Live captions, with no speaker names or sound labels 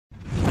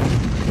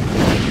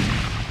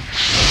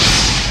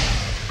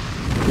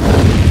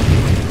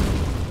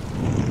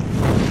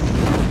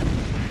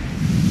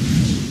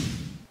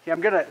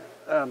I'm going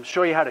to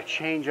show you how to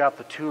change out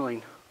the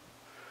tooling.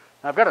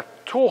 Now, I've got a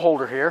tool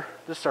holder here.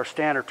 This is our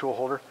standard tool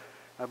holder.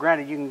 Now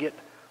granted, you can get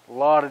a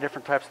lot of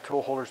different types of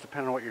tool holders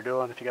depending on what you're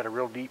doing, if you got a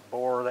real deep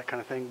bore, that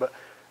kind of thing. But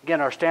again,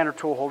 our standard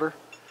tool holder.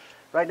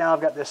 Right now I've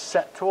got this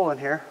set tool in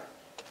here.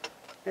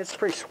 It's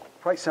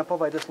quite simple.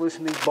 If I just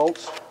loosen these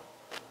bolts,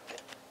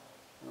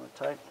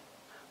 tight,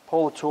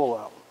 pull the tool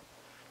out.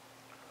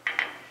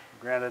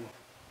 Granted,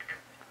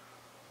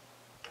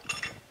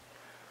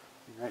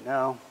 right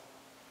now,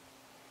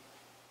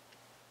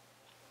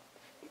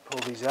 pull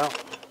these out.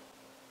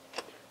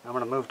 I'm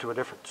going to move to a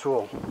different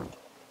tool.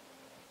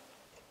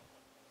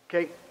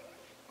 Okay,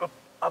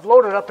 I've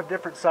loaded up a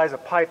different size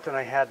of pipe than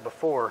I had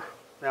before.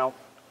 Now,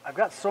 I've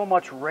got so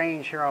much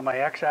range here on my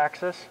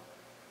x-axis,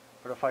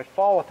 but if I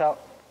fall without,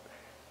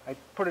 I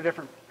put a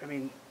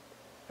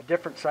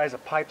different size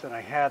of pipe than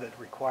I had that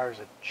requires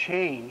a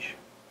change.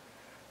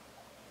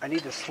 I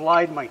need to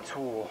slide my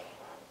tool.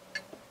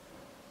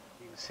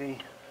 You can see,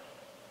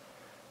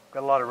 I've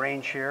got a lot of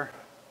range here.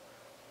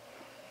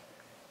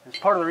 It's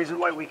part of the reason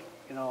why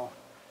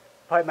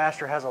Pipe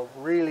Master has a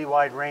really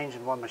wide range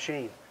in one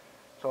machine.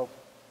 So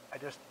I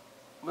just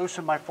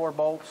loosen my 4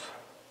 bolts,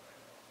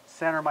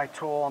 center my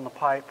tool on the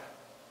pipe.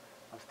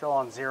 I'm still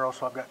on 0,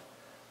 so I've got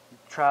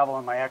travel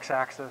on my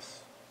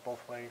x-axis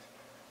both ways.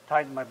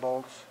 Tighten my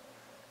bolts,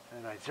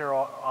 and I 0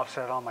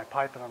 offset on my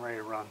pipe, and I'm ready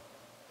to run.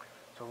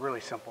 So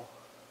really simple.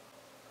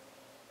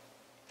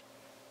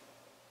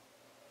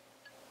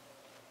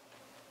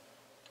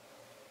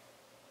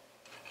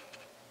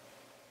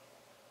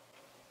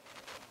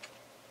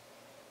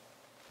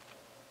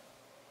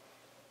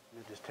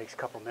 It just takes a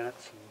couple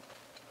minutes and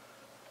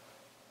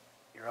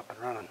you're up and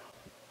running.